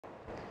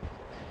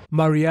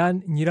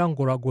Marianne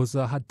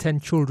Nyirangoragoza had 10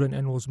 children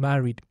and was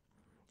married.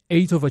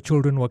 8 of her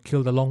children were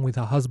killed along with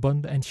her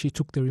husband, and she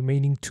took the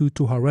remaining 2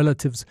 to her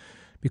relatives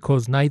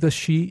because neither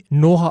she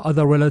nor her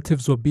other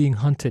relatives were being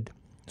hunted,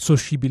 so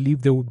she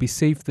believed they would be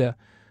safe there.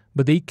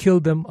 But they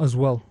killed them as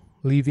well,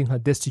 leaving her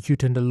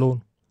destitute and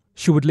alone.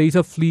 She would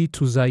later flee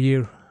to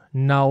Zaire,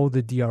 now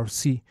the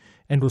DRC,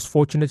 and was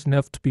fortunate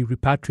enough to be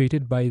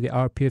repatriated by the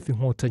RPF in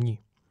Inkotanyi.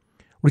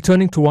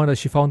 Returning to Rwanda,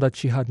 she found that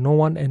she had no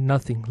one and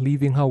nothing,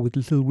 leaving her with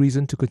little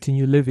reason to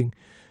continue living.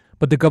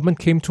 But the government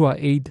came to her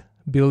aid,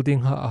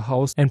 building her a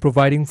house and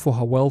providing for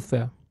her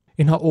welfare.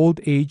 In her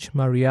old age,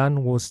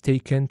 Marianne was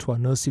taken to a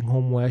nursing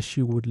home where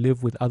she would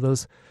live with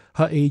others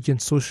her age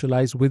and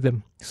socialize with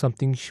them,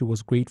 something she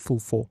was grateful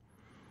for.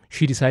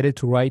 She decided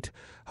to write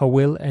her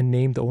will and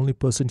name the only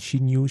person she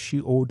knew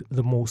she owed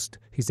the most,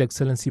 His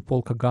Excellency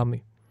Paul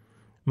Kagame.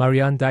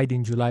 Marianne died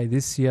in July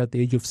this year at the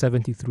age of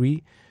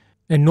 73,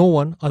 and no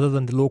one other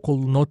than the local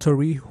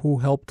notary who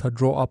helped her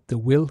draw up the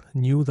will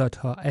knew that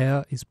her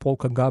heir is Paul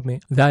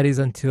Kagame. That is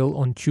until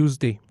on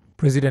Tuesday.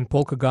 President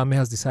Paul Kagame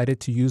has decided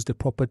to use the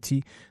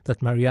property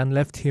that Marianne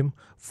left him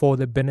for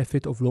the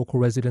benefit of local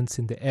residents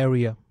in the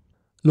area.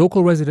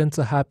 Local residents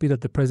are happy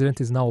that the president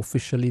is now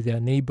officially their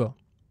neighbor.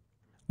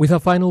 With her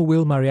final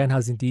will, Marianne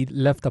has indeed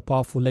left a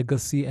powerful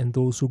legacy, and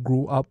those who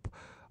grew up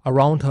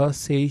around her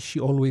say she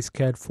always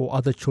cared for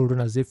other children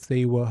as if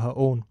they were her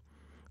own.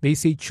 They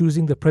say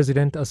choosing the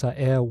president as her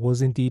heir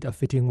was indeed a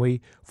fitting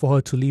way for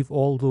her to leave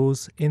all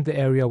those in the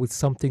area with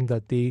something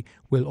that they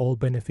will all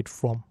benefit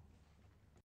from.